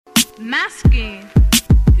My skin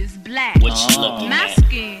is black. What you looking My at?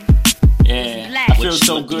 skin Yeah, is black. I feel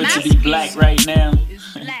so good to be black right now. is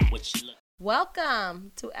black. What you look-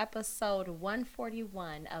 Welcome to episode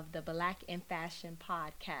 141 of the Black in Fashion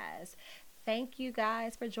podcast. Thank you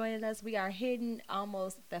guys for joining us. We are hitting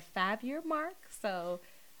almost the 5-year mark, so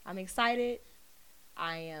I'm excited.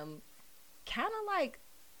 I am kind of like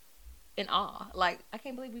in awe. Like, I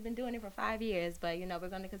can't believe we've been doing it for 5 years, but you know, we're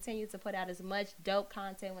going to continue to put out as much dope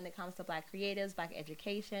content when it comes to black creatives, black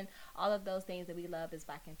education, all of those things that we love is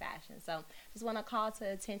black in fashion. So just want to call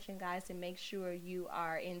to attention, guys, to make sure you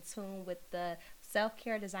are in tune with the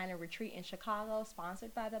Self-Care Designer Retreat in Chicago,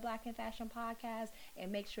 sponsored by the Black in Fashion podcast,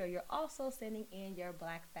 and make sure you're also sending in your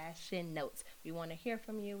black fashion notes. We want to hear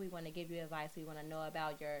from you. We want to give you advice. We want to know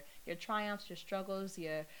about your triumphs, your struggles,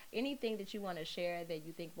 your anything that you want to share that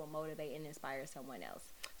you think will motivate and inspire someone else.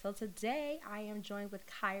 So today I am joined with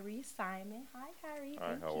Khary Simon. Hi, Khary.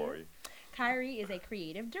 Hi, how are you? Khary is a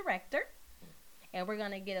creative director, and we're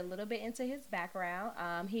going to get a little bit into his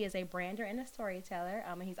background. He is a brander and a storyteller.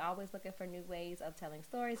 And he's always looking for new ways of telling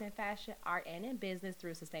stories in fashion, art, and in business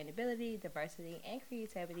through sustainability, diversity, and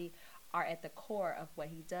creativity are at the core of what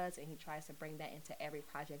he does, and he tries to bring that into every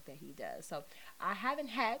project that he does. So I haven't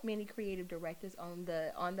had many creative directors on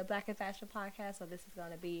the Black in Fashion podcast, so this is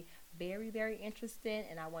going to be very, very interesting,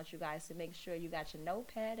 and I want you guys to make sure you got your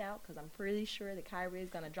notepad out, because I'm pretty sure that Khary is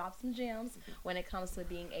going to drop some gems when it comes to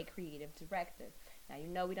being a creative director. Now, you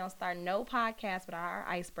know we don't start no podcast without our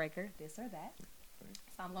icebreaker, this or that.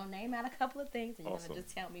 So I'm going to name out a couple of things, and you're going to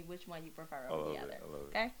just tell me which one you prefer over the other.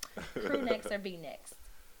 Okay? Crew next or V next?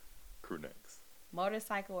 Crew next.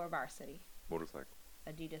 Motorcycle or varsity? Motorcycle.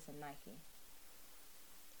 Adidas or Nike?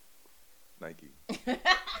 Nike.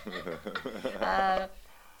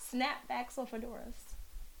 Snapbacks or fedoras?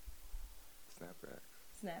 Snapback.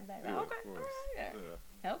 Snapback. Yeah, Okay. of course. All right.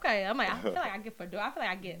 Yeah. Okay. I'm like, I feel like I get fedora. I feel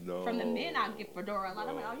like I get from the men. I get fedora a lot.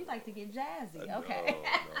 I'm like, No. oh, you like to get jazzy. No, Okay.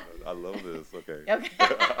 no. I love this. Okay. Okay.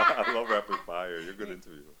 I love rapid fire. You're a good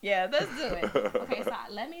interview. Yeah, let's do it. Okay, so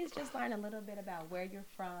let me just learn a little bit about where you're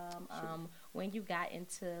from. When you got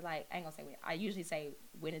into, like, I ain't gonna say when. I usually say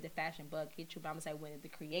when did the fashion bug hit you, but I'm gonna say when did the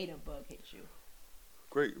creative bug hit you?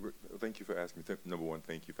 Great. Thank you for asking me. Number one,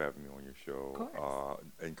 thank you for having me on your show. Of course.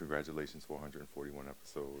 And congratulations for 141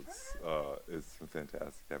 episodes. It's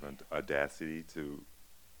fantastic to have an audacity to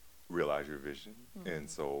realize your vision. And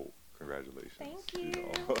so, congratulations. Thank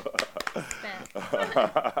you.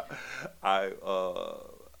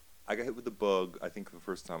 I got hit with the bug, I think, for the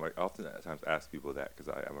first time. I often at times ask people that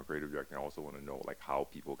because I'm a creative director. And I also want to know, like, how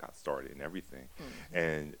people got started and everything.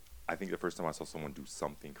 And I think the first time I saw someone do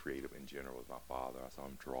something creative in general was my father. I saw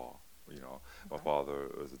him draw. You know, my father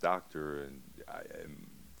was a doctor, and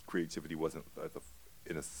creativity wasn't,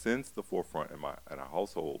 in a sense, the forefront in our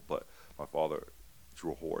household. But my father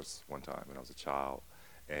drew a horse one time when I was a child,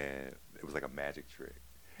 and it was like a magic trick.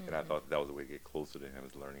 And I thought that was a way to get closer to him,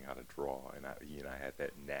 is learning how to draw. And he and I had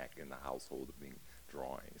that knack in the household of being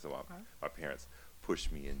drawing. So my parents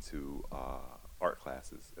pushed me into art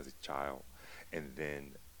classes as a child, and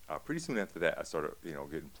then. Pretty soon after that, I started,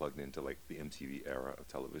 getting plugged into like the MTV era of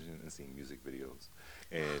television and seeing music videos,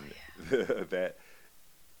 and that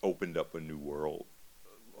opened up a new world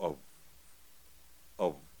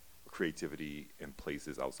of creativity in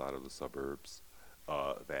places outside of the suburbs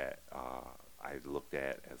that I looked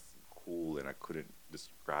at as cool, and I couldn't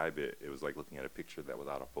describe it. It was like looking at a picture that was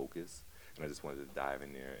out of focus, and I just wanted to dive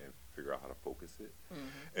in there and figure out how to focus it.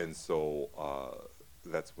 And so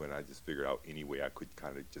that's when I just figured out any way I could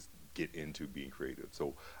kind of just get into being creative.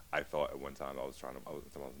 So I thought at one time I was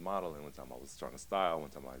modeling, one time I was trying to style, one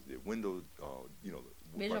time I did windows,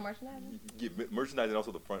 Visual merchandising? Merchandising,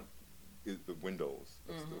 also the front, the windows,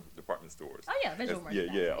 the department stores. Oh, yeah, visual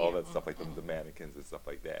merchandising. Yeah, all that stuff, like the mannequins and stuff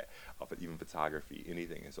like that, even photography,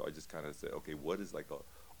 anything. And so I just kind of said, okay, what is like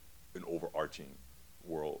an overarching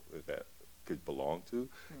world that could belong to,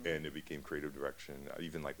 and it became creative direction.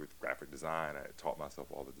 Even like with graphic design, I taught myself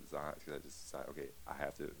all the designs because I just decided, okay, I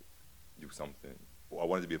have to do something. Well, I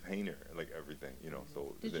wanted to be a painter, like everything,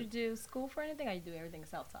 So Did you do school for anything, or you do everything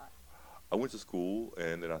self-taught? I went to school,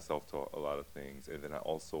 and then I self-taught a lot of things, and then I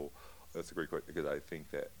also, that's a great question, because I think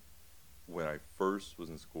that when I first was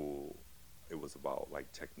in school, it was about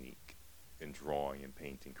like technique and drawing and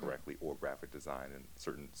painting correctly, or graphic design and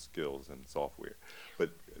certain skills and software. But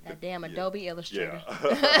damn Adobe Illustrator.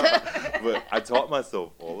 Yeah. But I taught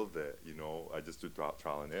myself all of that, I just did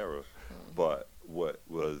trial and error. But what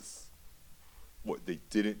they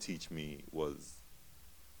didn't teach me was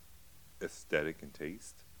aesthetic and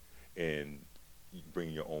taste, and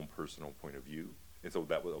bringing your own personal point of view. And so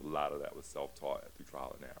that was a lot of that was self-taught through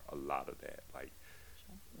trial and error. A lot of that. Like,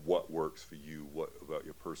 what works for you? What about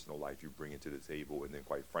your personal life you bring into the table? And then,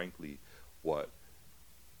 quite frankly, what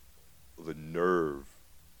the nerve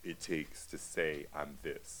it takes to say, I'm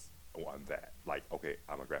this or I'm that. Like, okay,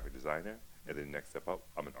 I'm a graphic designer. And then next step up,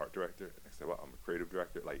 I'm an art director. Next step up, I'm a creative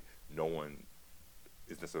director. Like, no one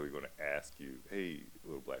is necessarily going to ask you, hey,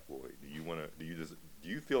 little black boy, do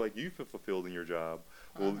you feel like you feel fulfilled in your job?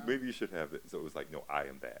 Well, maybe you should have it. So it was like, no, I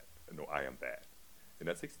am that. No, I am that. And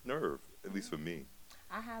that takes nerve, at least for me.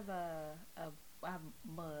 I have I have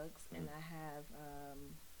mugs and I have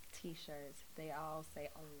T-shirts. They all say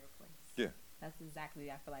 "Own Your Place." Yeah. That's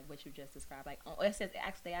exactly, I feel like, what you just described. Like, it says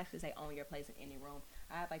they actually say "Own Your Place" in any room.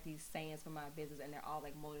 I have like these sayings for my business, and they're all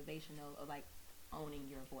like motivational, of like owning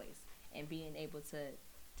your voice and being able to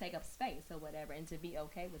take up space or whatever, and to be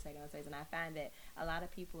okay with taking up space. And I find that a lot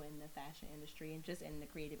of people in the fashion industry and just in the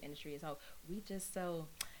creative industry as whole, we just so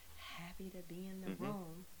happy to be in the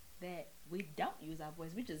room that we don't use our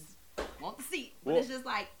voice. We just want the seat. But it's just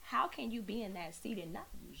like, how can you be in that seat and not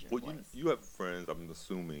use your voice? You have friends, I'm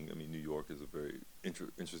assuming. I mean, New York is a very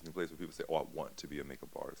interesting place where people say, oh, I want to be a makeup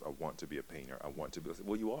artist. I want to be a painter. I want to be.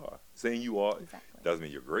 Well, you are. Saying you are doesn't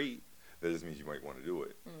mean you're great. That just means you might want to do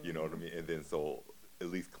it. You know what I mean? And then so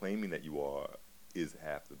at least claiming that you are is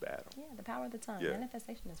half the battle. Yeah, the power of the tongue. Yeah.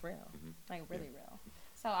 Manifestation is real. Like, really real.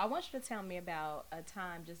 So I want you to tell me about a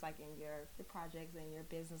time, just like in your projects and your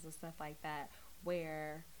business and stuff like that,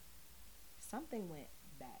 where something went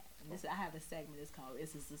bad. And I have a segment that's called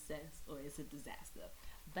 "It's a Success" or "It's a Disaster."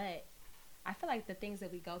 But I feel like the things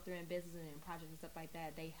that we go through in business and in projects and stuff like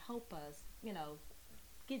that, they help us,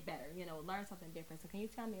 get better, learn something different. So can you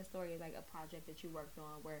tell me a story, like a project that you worked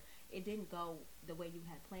on where it didn't go the way you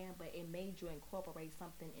had planned, but it made you incorporate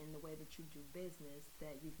something in the way that you do business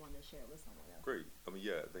that you want to share with someone else? Great. I mean,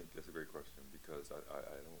 yeah, I think that's a great question, because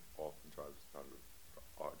I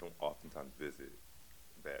don't oftentimes visit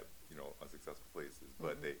bad, unsuccessful places,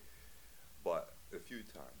 but a few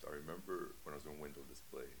times. I remember when I was doing window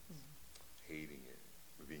displays, hating it,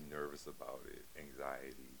 being nervous about it,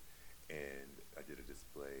 anxiety, and I did a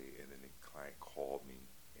display, and then the client called me,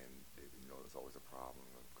 and there's always a problem.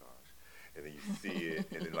 Oh gosh! And then you see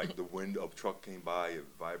it, and then like the window, a truck came by, it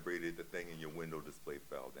vibrated the thing, and your window display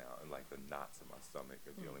fell down, and like the knots in my stomach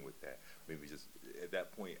of dealing with that. Maybe just at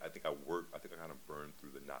that point, I think I kind of burned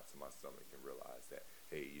through the knots in my stomach and realized that,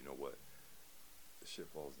 hey, you know what? The shit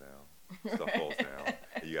falls down, stuff falls down,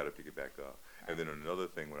 and you got to pick it back up. And then another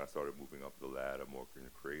thing, when I started moving up the ladder, more in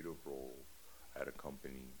a creative role, I had a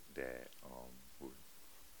company that, who's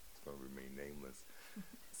going to remain nameless,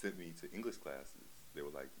 sent me to English classes. They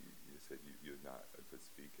were like, you said you're not a good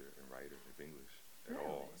speaker and writer of English at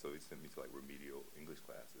all. So they sent me to like remedial English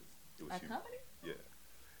classes. It was company? Yeah.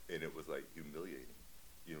 And it was like humiliating.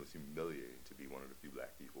 It was humiliating to be one of the few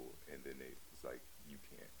black people. And then it was like, you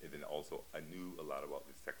can't. And then also, I knew a lot about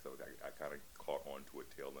this text. I kind of caught on to a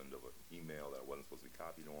tail end of an email that I wasn't supposed to be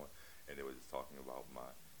copied on. And they were just talking about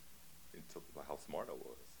how smart I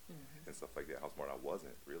was and stuff like that, how smart I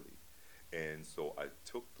wasn't really. And so I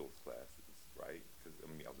took those classes, right? Because I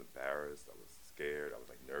was embarrassed, I was scared, I was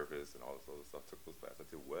like nervous and all this other stuff. Took those classes, I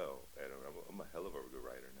did well, and I'm a hell of a good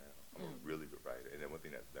writer now. I'm a really good writer. And then one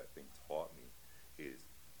thing that thing taught me is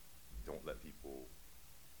don't let people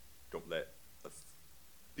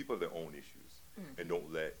have their own issues, and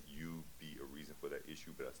don't let you be a reason for that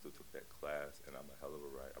issue. But I still took that class, and I'm a hell of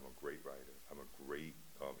a writer. I'm a great writer. I'm a great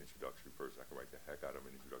introductory person. I can write the heck out of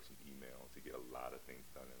an introduction email to get a lot of things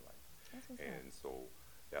done in life. And so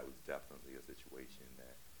that was definitely a situation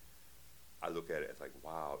that I look at it as like,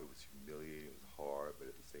 wow, it was humiliating, it was hard,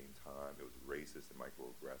 but at the same time, it was racist and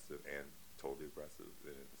microaggressive and totally aggressive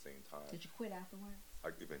at the same time. Did you quit afterwards?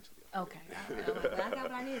 Eventually. Okay. I got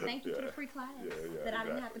what I needed. Thank you for the free class that I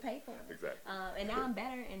didn't have to pay for. Exactly. And now I'm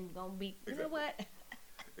better and going to be, you know what?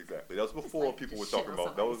 Exactly. That was before people were talking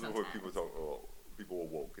about, people were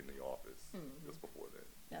woke in the office. Just before then.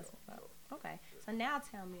 That's what's up. Okay. Yeah. So now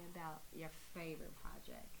tell me about your favorite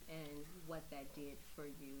project and what that did for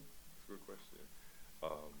you. That's a good question.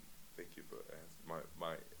 Thank you for asking.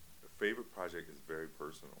 My favorite project is very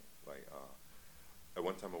personal. Like, at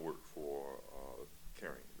one time I worked for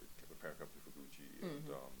Khary, the parent company for Gucci, and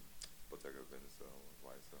Bottega Veneta,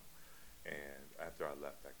 YSL. And after I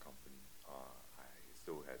left that company, I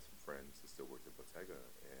still had some friends that still worked at Bottega,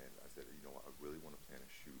 and I said, you know what, I really want to plan a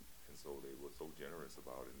shoot. And so they were so generous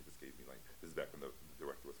about it, and they just gave me this is back when the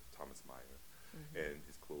director was Thomas Meyer, and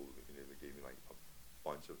his clothing, and they gave me like a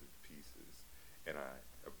bunch of the pieces. And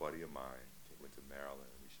a buddy of mine went to Maryland,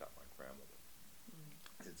 and we shot my grandmother.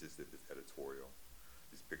 And just did this editorial,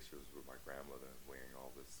 these pictures with my grandmother wearing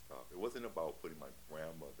all this stuff. It wasn't about putting my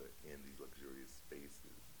grandmother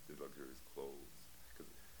the luxurious clothes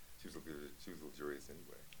because she was luxurious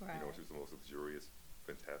anyway. Right. You know, she was the most luxurious,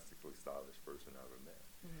 fantastically stylish person I ever met.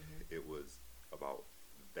 Mm-hmm. It was about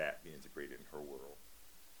that being integrated in her world,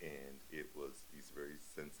 and it was these very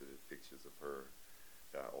sensitive pictures of her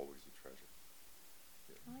that I always would treasure.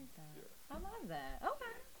 Yeah. I like that. Yeah. I love that.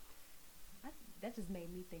 Okay. That just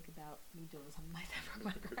made me think about me doing something like that for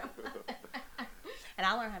my grandmother. And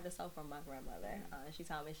I learned how to sew from my grandmother. She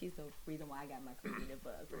told me she's the reason why I got my creative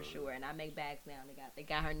bug for sure. And I make bags now. And they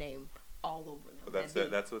got her name all over them. Oh,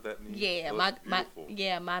 that's what that means. Yeah,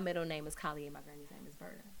 oh, my middle name is Khary and my granny's name is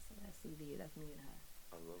Berta. So that's CV. That's me and her.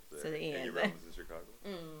 I love that. To the end. And your grandmother's in Chicago?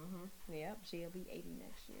 Mm-hmm. Yep. She'll be 80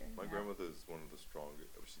 next year. My grandmother is one of the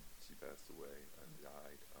strongest. She passed away and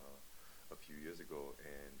died a few years ago,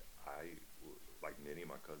 and I, like many of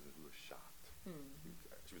my cousins, we were shocked.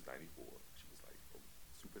 She was 94. She was like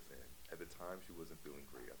super thin. At the time, she wasn't feeling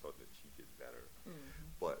great. I thought that she'd get better.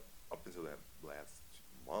 But up until that last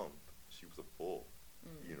month, she was a bull,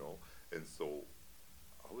 you know? And so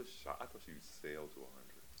I was shocked. I thought she would sail to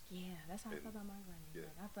 100. Yeah, that's how I feel about my granny.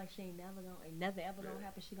 Yeah. Like, I feel like she ain't nothing ever gonna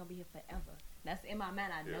happen. She gonna be here forever. That's in my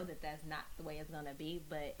mind. I know that that's not the way it's gonna be,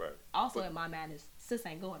 but also in my mind is sis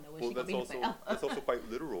ain't going nowhere. She gonna be here forever. That's also quite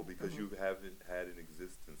literal because you haven't had an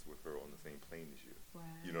existence with her on the same plane as you. Right.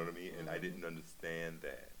 You know what I mean? And I didn't understand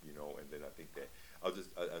that, you know. And then I think that I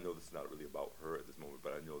know this is not really about her at this moment,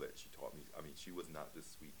 but I know that she taught me. I mean, she was not this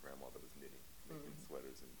sweet grandma that was knitting, making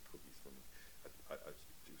sweaters and cookies for me.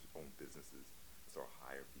 She owned businesses. So I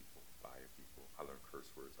hire people, fire people. I learned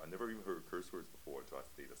curse words. I never even heard curse words before until I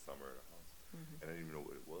stayed a summer at her house, and I didn't even know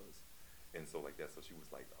what it was. And so like that, so she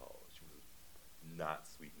was like, she was not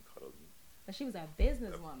sweet and cuddly. But she was a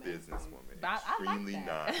businesswoman. Extremely I like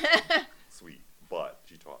not that. sweet, but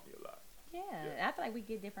she taught me a lot. Yeah, I feel like we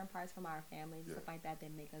get different parts from our families and stuff like that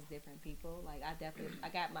make us different people. Like I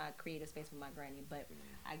got my creative space from my granny, but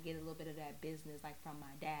I get a little bit of that business like from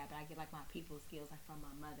my dad, but I get like my people skills like from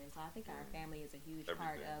my mother. So I think our family is a huge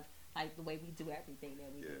part of like the way we do everything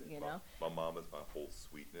that we do, you know? My mom is my whole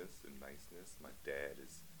sweetness and niceness. My dad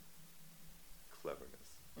is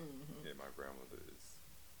cleverness. And my grandmother is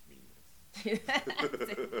meanness.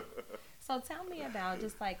 So tell me about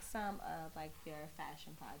just like some of like your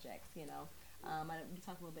fashion projects, you know. We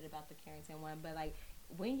talked a little bit about the Carrington one, but like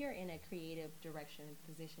when you're in a creative direction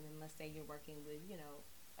position, and let's say you're working with, you know,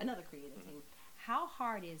 another creative team, how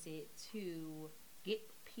hard is it to get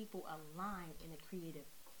people aligned in a creative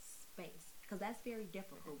space? Because that's very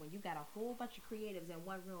difficult when you got a whole bunch of creatives in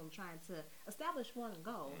one room trying to establish one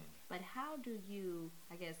goal. But how do you,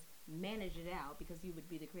 I guess, manage it out, because you would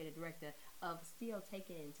be the creative director, of still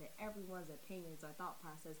taking into everyone's opinions or thought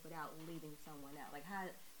process without leaving someone out? Like, how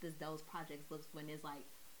does those projects look when there's like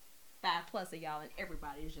 5+ of y'all and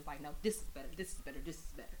everybody is just like, no, this is better, this is better, this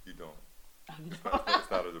is better? You don't.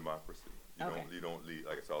 It's not a democracy. You don't lead.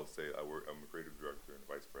 Like I'll say, I'm a creative director and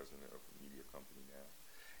vice president of a media company now.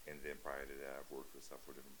 And then prior to that, I've worked with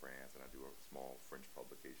several different brands, and I do a small French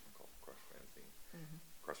publication called Crush Fanzine.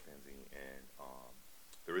 And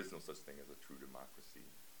there is no such thing as a true democracy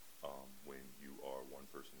when you are one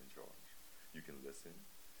person in charge. You can listen,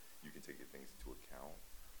 you can take your things into account,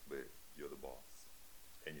 but you're the boss,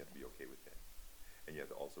 and you have to be okay with that. And you have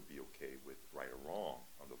to also be okay with right or wrong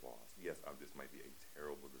on the boss. Yes, this might be a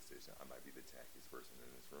terrible decision. I might be the tackiest person in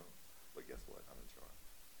this room, but guess what? I'm in charge.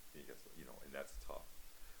 And guess what? You know, and that's tough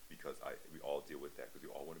because we all deal with that because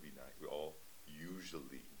we all want to be nice. We all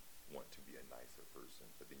usually want to be a nicer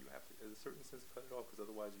person, but then you have to, in a certain sense, cut it off because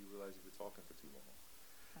otherwise you realize you've been talking for too long.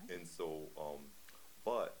 And so,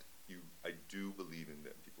 but I do believe in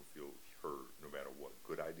that people feel heard no matter what.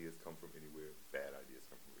 Good ideas come from anywhere. Bad ideas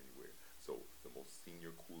come from anywhere. So the most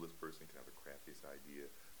senior, coolest person can have the crappiest idea.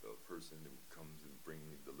 The person who comes and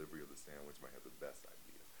brings the delivery of the sandwich might have the best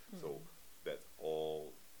idea. So that's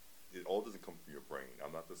all. It all doesn't come from your brain.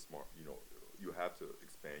 I'm not the smart. You know, you have to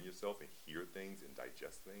expand yourself and hear things and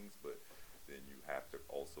digest things, but then you have to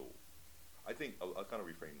also. I think I'll kind of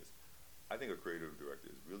reframe this. I think a creative director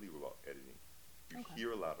is really about editing. You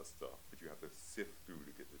hear a lot of stuff, but you have to sift through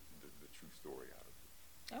to get the true story out of it.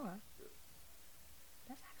 Okay. Yeah.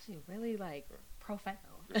 That's actually really like profound.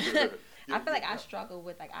 I feel like I struggle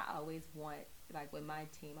with like I always want like with my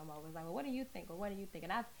team. I'm always like, well, what do you think? Or what do you think?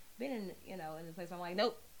 And I've been in the place where I'm like,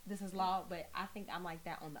 nope, this is law. But I think I'm like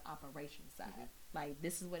that on the operation side. Like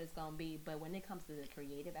this is what it's gonna be. But when it comes to the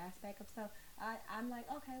creative aspect of stuff, I'm like,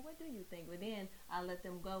 okay, what do you think? But then I let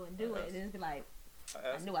them go and do it, and it's be like,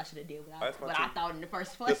 I knew I should have did what I thought in the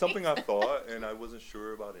first place. There's something I thought, and I wasn't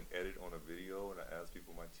sure about an edit on a video, and I asked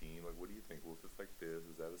people on my team, like, what do you think? Well, if it's like this,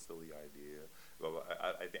 is that a silly idea? Well,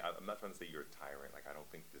 I think I'm not trying to say you're a tyrant. Like I don't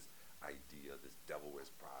think this idea, this devil wears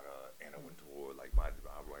Prada, and I went toward like my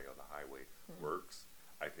way on the highway works.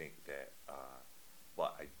 I think that,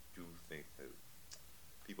 but I do think that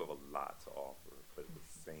people have a lot to offer, but at the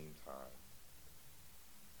same time,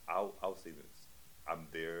 I'll say this: I'm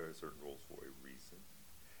there in certain roles for a reason,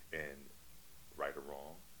 and right or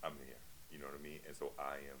wrong, I'm there. You know what I mean? And so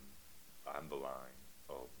I'm the line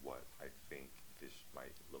of what I think this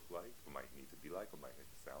might look like, or might need to be like, or might need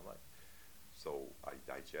to sound like. So I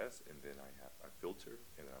digest, and then I filter,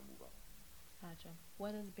 and then I move on. Gotcha.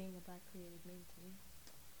 What does being a Black creative mean to you?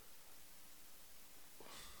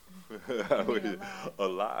 A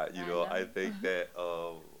lot, you know. I think that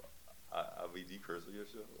I mean, do you curse on your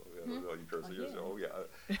show? I don't know. You curse on your show? Yeah.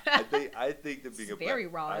 I think that being a very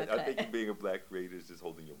black, raw. I think that being a Black creator is just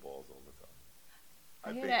holding your balls all the time.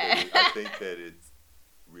 I think that it's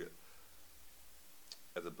real.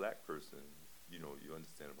 As a Black person, you know, you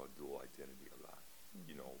understand about dual identity a lot.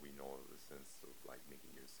 You know, we know the sense of like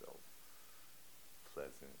making yourself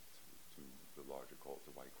pleasant to the larger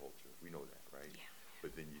culture, white culture. We know that, right? Yeah.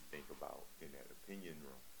 But then you think about in that opinion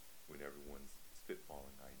room when everyone's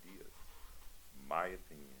spitballing ideas. My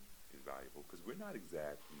opinion is valuable because we're not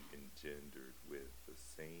exactly engendered with the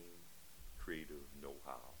same creative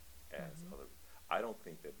know-how as other. I don't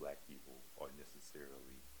think that Black people are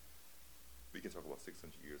necessarily. We can talk about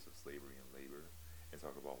 600 years of slavery and labor, and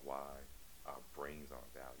talk about why our brains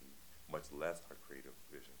aren't valued, much less our creative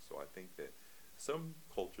vision. So I think that some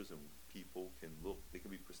cultures and people can look, they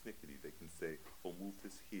can be persnickety. They can say, oh, move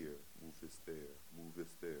this here, move this there, move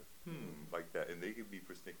this there, like that. And they can be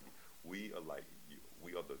persnickety. We are like,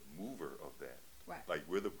 we are the mover of that. Right. Like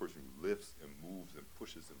we're the person who lifts and moves and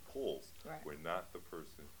pushes and pulls. Right. We're not the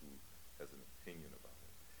person who has an opinion about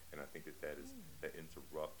it. And I think that that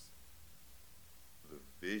interrupts the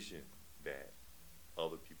vision that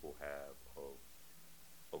other people have of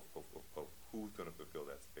who's going to fulfill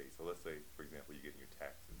that space. So let's say, for example, you're getting your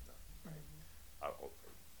taxes done, right?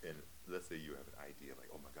 And let's say you have an idea like,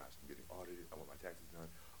 oh my gosh, I'm getting audited. I want my taxes done.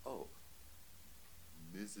 Oh,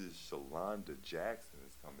 Mrs. Shalonda Jackson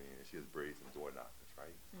is coming in. She has braids and door knockers,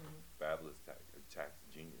 right? Fabulous tax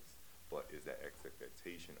genius. But is that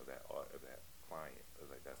expectation of that client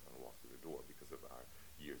like that's going to walk through the door because of our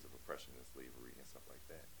years of oppression and slavery and stuff like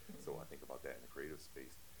that? So I think about that in the creative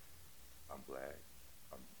space. I'm Black.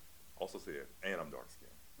 I'm also say that, and I'm dark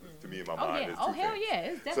skinned. To me, in my mind, it's two hell things. yeah,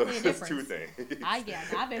 it's definitely a difference. So it's two things.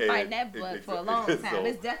 I've been fighting that blood for a long time. So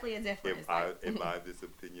it's definitely a difference. Am I this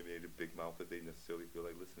opinionated big mouth that they necessarily feel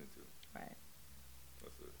like listening to? Right.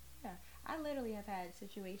 That's it. Yeah, I literally have had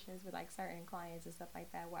situations with like certain clients and stuff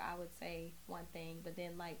like that where I would say one thing, but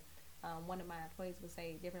then like one of my employees would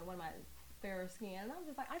say different. One of my fairer skin, and I'm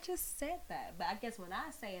just like, I just said that, but I guess when I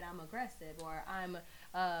say it, I'm aggressive or I'm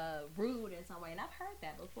rude in some way, and I've heard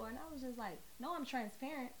that before, and I was just like, no, I'm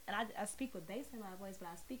transparent, and I speak with bass in my voice, but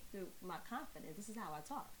I speak through my confidence. This is how I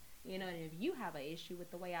talk. You know, and if you have an issue with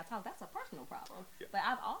the way I talk, that's a personal problem. Yeah. But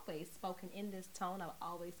I've always spoken in this tone. I've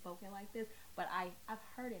always spoken like this. But I've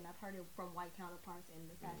heard it, and I've heard it from white counterparts in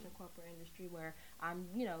the fashion corporate industry where I'm,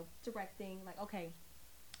 you know, directing, like, okay,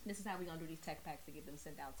 this is how we're going to do these tech packs to get them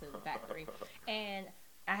sent out to the factory. And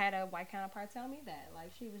I had a white counterpart tell me that.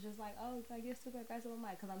 Like, she was just like, oh, like, you're super aggressive. I'm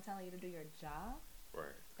like, because I'm telling you to do your job?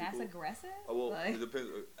 Right. That's aggressive? Well, like, it depends.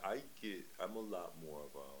 I'm a lot more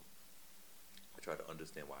of I try to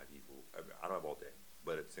understand why people, I don't have all day,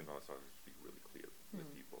 but at the same time I start to speak really clearly with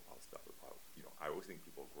people about stuff. About, you know, I always think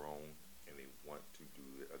people are grown and they want to do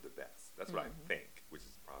the best. That's what I think, which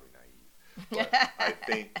is probably naive. But I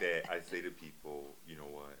think that I say to people, you know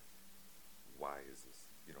what? Why is this?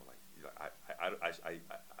 You know, like, I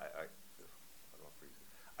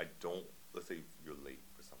don't. Let's say you're late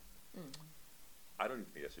for something. I don't even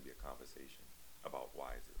think that should be a conversation about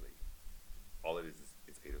why is it late. All it is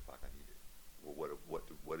it's 8 o'clock. I need it. Well,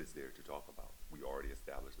 what is there to talk about? We already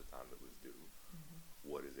established the time that was due.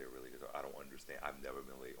 What is there really to talk? I don't understand. I've never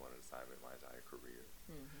been late on an assignment my entire career,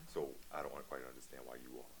 so I don't quite understand why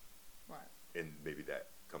you are. Right. And maybe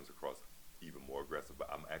that comes across even more aggressive,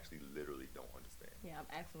 but I'm actually literally don't understand. Yeah, I'm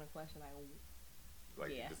asking a question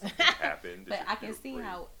like yeah. did something happen? But I can see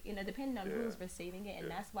how, you know, depending on who's receiving it,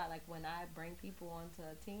 and that's why, like, when I bring people onto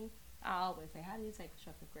a team, I always say, how do you take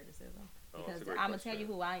constructive criticism? Because I'm going to tell you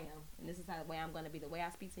who I am, and this is how the way I'm going to be. The way I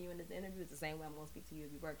speak to you in this interview is the same way I'm going to speak to you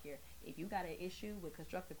if you work here. If you got an issue with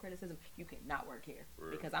constructive criticism, you cannot work here.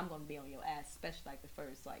 Really? Because I'm going to be on your ass, especially like the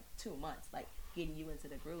first, like, 2 months, like, getting you into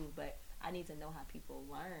the groove. But I need to know how people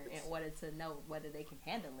learn in order to know whether they can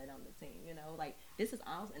handle it on the team, you know? Like, this is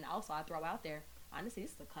awesome. And also, I throw out there, honestly,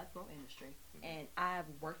 it's a cutthroat industry, and I've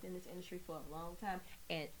worked in this industry for a long time,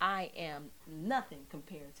 and I am nothing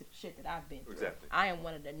compared to the shit that I've been through. Exactly. I am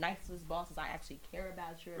one of the nicest bosses. I actually care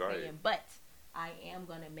about your opinion, but I am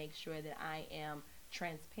gonna make sure that I am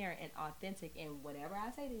transparent and authentic in whatever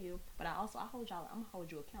I say to you. But I hold y'all. I'm gonna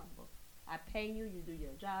hold you accountable. I pay you. You do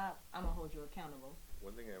your job. I'm gonna hold you accountable.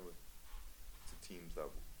 One thing to teams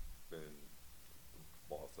I've been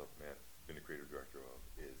boss of, man, been a creative director of,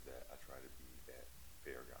 is that I try to be that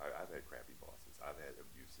fair guy. I've had crappy bosses. I've had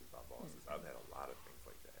abuses by bosses. I've had a lot of things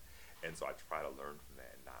like that, and so I try to learn from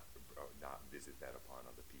that and not visit that upon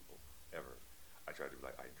other people ever. I try to be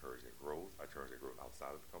like, I encourage their growth. I encourage their growth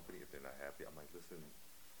outside of the company. If they're not happy, I'm like, listen,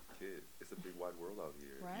 kid, it's a big wide world out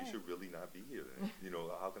here. Right. You should really not be here then.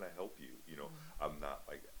 How can I help you? I'm not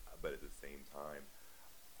like, but at the same time,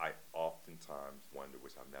 I oftentimes wonder,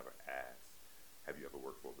 which I've never asked, have you ever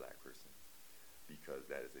worked for a black person? Because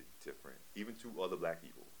that is a different, even to other black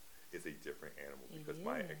people, it's a different animal. Because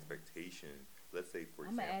my expectation, let's say for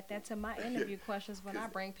example, I'm gonna add that to my interview questions when I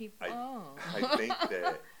bring people on. I think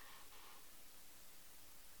that,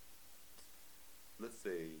 let's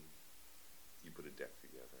say you put a deck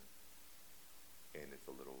together and it's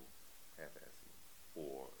a little half-assy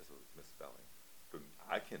or it's a misspelling. But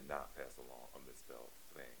I cannot pass along a misspelled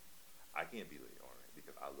thing. I can't be late on it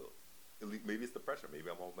because I look. Maybe it's the pressure.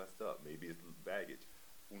 Maybe I'm all messed up. Maybe it's baggage.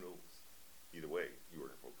 Who knows? Either way, you're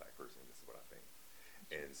working for a black person. This is what I think.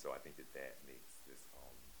 And so I think that makes this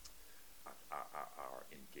our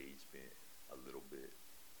engagement a little bit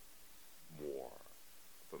more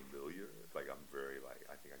familiar. Like I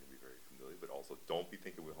think I can be very familiar, but also don't be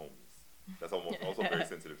thinking we're homies. That's also very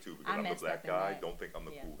sensitive too, because I'm the black guy. Don't think I'm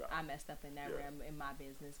the cool guy. I messed up in that realm in my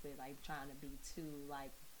business with like trying to be too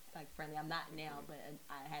like friendly. I'm not now, but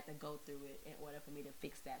I had to go through it in order for me to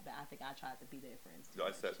fix that. But I think I tried to be there for instance.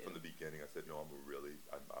 I said from the beginning, I said, no, I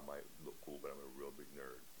might look cool, but I'm a real big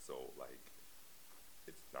nerd. So like,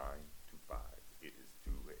 it's 9 to 5. It is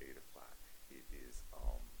due at 8 o'clock. It is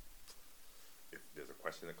if there's a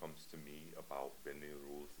question that comes to me about bending the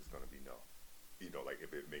rules, it's gonna be no. Like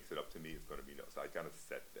if it makes it up to me, it's gonna be no. So I kind of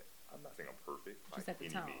set that. I'm not saying I'm perfect by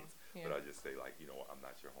any means, but I just say like, I'm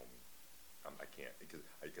not your homie. I can't because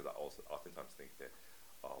I also oftentimes think that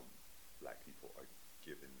black people are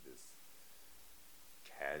given this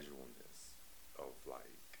casualness of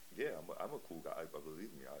like, I'm a cool guy. But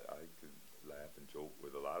believe me, I can laugh and joke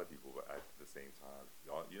with a lot of people, but at the same time,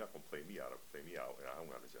 you're not gonna play me out, and I don't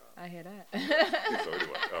got a job. I hear that. So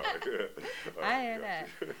anyway, all right. I hear that.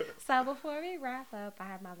 So before we wrap up, I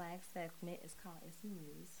have my last segment. It's called It's the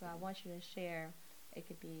News. So I want you to share. It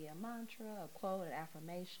could be a mantra, a quote, an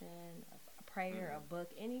affirmation, a prayer, a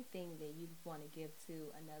book, anything that you want to give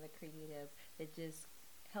to another creative that just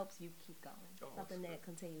helps you keep going. Something that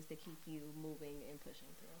continues to keep you moving and pushing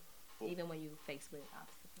through, even when you're faced with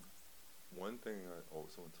obstacles. One thing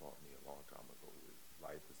someone taught me a long time ago is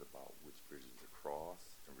life is about which bridges to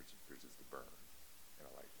cross and which bridges to burn. And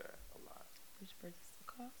I like that a lot. Which bridges to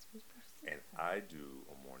cross, which bridges to burn. And I do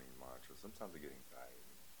a morning mantra. Sometimes I get anxiety,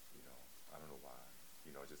 I don't know why.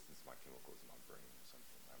 Just it's my chemicals in my brain or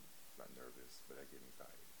something. I'm not nervous, but I get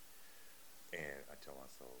anxiety. And I tell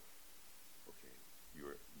myself, okay,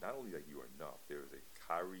 you're not only that you are enough, there is a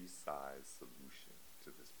Khary-sized solution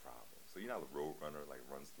to this problem. So you know how the road runner like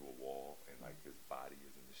runs through a wall and like his body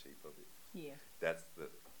is in the shape of it? Yeah. That's the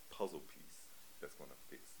puzzle piece that's gonna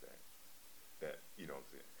fix that. You know what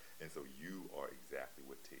I'm saying? And so you are exactly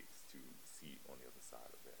what it takes to see on the other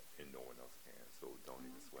side of that, and no one else can. So don't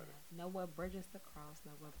even sweat it. Know what bridges to cross,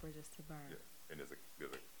 know what bridges to burn. Yeah, and there's a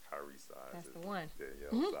Khary-sized. That's the one.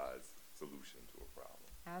 Size solution to a problem.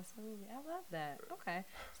 Absolutely, I love that. Okay,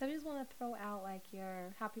 so I just want to throw out like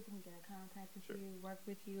how people can get in contact with you, work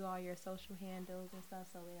with you, all your social handles and stuff.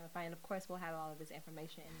 So and of course we'll have all of this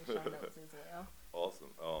information in the show notes as well.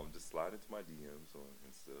 Awesome. Just slide into my DMs on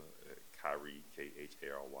Insta at Khary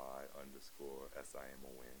 _SIMON.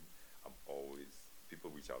 I'm always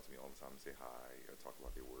people reach out to me all the time and say hi or talk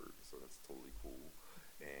about their work, so that's totally cool,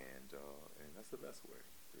 and that's the best way,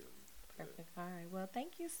 really. Perfect. All right. Well,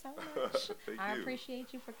 thank you so much. I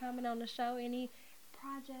appreciate you for coming on the show. Any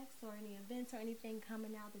projects or any events or anything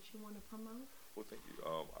coming out that you want to promote? Well, thank you.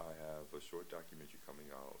 I have a short documentary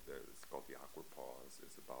coming out that is called The Awkward Pause.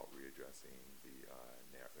 It's about readdressing the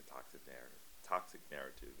toxic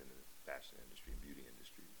narrative in the fashion industry and beauty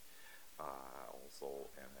industry. I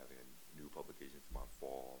also am having a new publication for my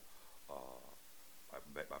fall.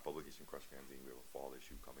 My publication, Crush Magazine, we have a fall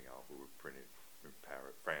issue coming out where we're printed in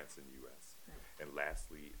Paris, France, and the U.S. And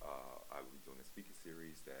lastly, I will be doing a speaking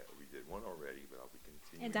series that we did one already, but I'll be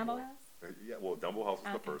continuing. In Dumbo House? Yeah, well, Dumbo House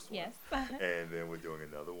was the first one. Yes. And then we're doing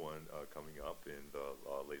another one coming up in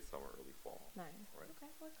the late summer, early fall. Nice. Right.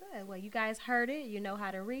 Okay, well, good. Well, you guys heard it. You know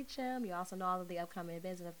how to reach him. You also know all of the upcoming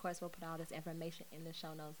events. And, of course, we'll put all this information in the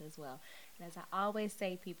show notes as well. And as I always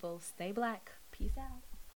say, people, stay black. Peace out.